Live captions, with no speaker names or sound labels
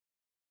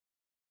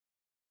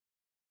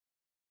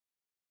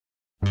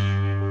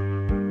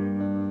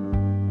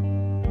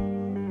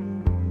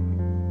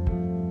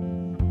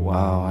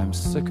Wow, I'm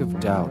sick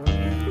of doubt.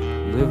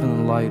 Live in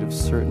the light of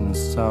certain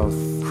South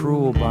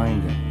cruel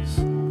bindings.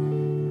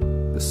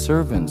 The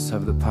servants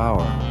have the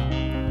power,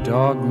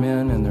 dog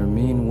men and their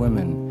mean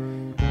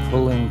women,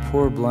 pulling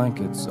poor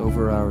blankets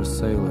over our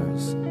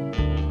sailors.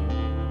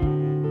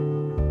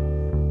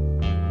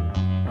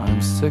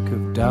 I'm sick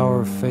of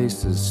dour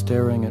faces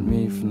staring at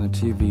me from the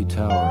TV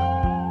tower.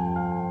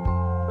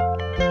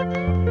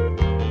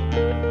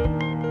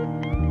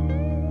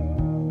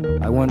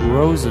 I want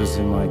roses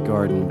in my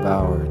garden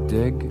bower,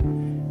 dig?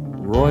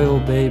 Royal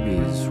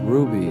babies,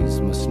 rubies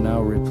must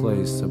now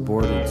replace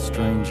aborted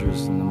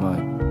strangers in the mud.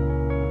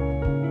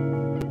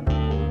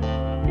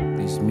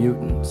 These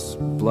mutants,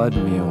 blood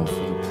meal for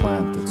the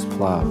plant that's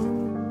plowed.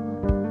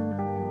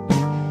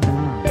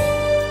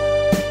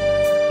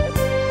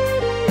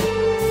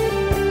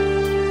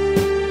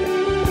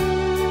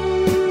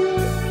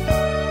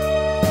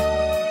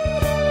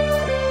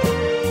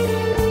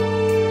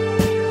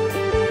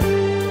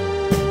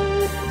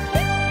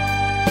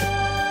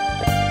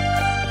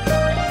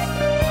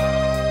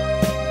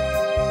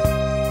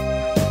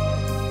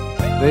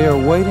 They are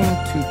waiting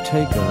to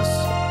take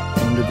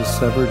us into the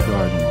severed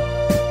garden.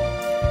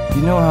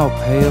 You know how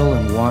pale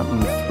and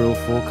wanton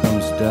thrillful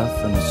comes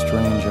death in a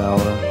strange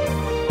hour,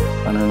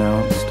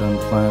 unannounced,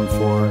 unplanned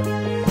for,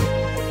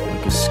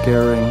 like a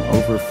scaring,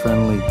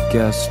 over-friendly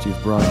guest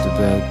you've brought to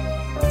bed.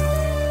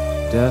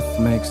 Death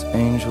makes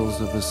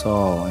angels of us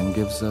all and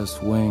gives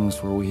us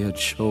wings where we had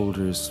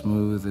shoulders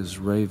smooth as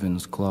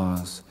ravens'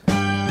 claws.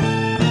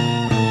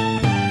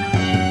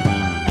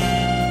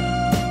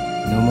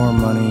 No more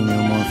money,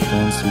 no more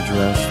fancy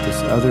dress.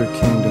 This other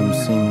kingdom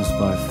seems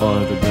by far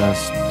the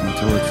best,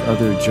 until its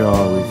other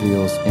jaw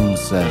reveals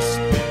incest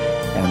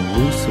and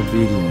loose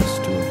obedience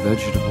to a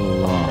vegetable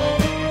law.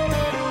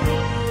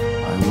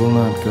 I will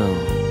not go.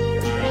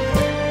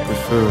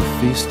 Prefer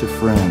a feast of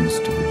friends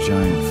to a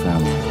giant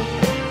family.